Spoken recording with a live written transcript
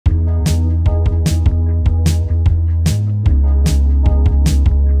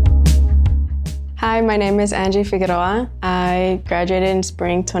Hi, my name is Angie Figueroa. I graduated in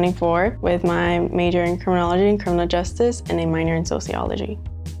spring 24 with my major in criminology and criminal justice and a minor in sociology.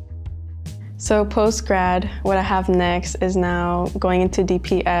 So post-grad, what I have next is now going into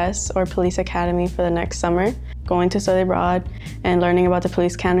DPS or police academy for the next summer, going to study abroad and learning about the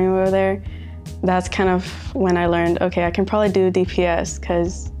police academy over there. That's kind of when I learned, okay, I can probably do DPS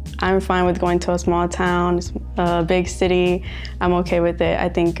because I'm fine with going to a small town, a big city. I'm okay with it. I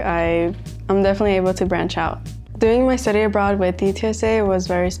think I'm definitely able to branch out. Doing my study abroad with UTSA was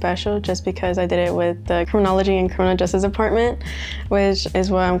very special just because I did it with the Criminology and Criminal Justice Department, which is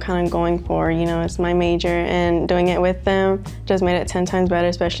what I'm kind of going for. You know, it's my major, and doing it with them just made it 10 times better,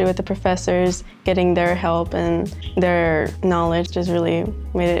 especially with the professors. Getting their help and their knowledge just really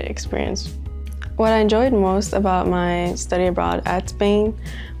made it an experience. What I enjoyed most about my study abroad at Spain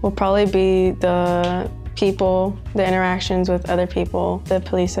will probably be the people, the interactions with other people, the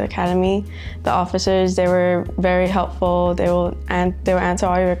police academy, the officers. They were very helpful. They will answer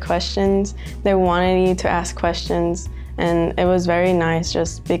all your questions. They wanted you to ask questions, and it was very nice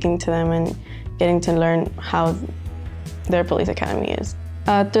just speaking to them and getting to learn how their police academy is.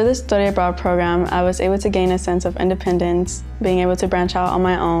 Through the study abroad program, I was able to gain a sense of independence, being able to branch out on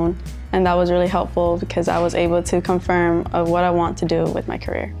my own, and that was really helpful because I was able to confirm what I want to do with my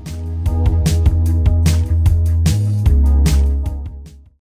career.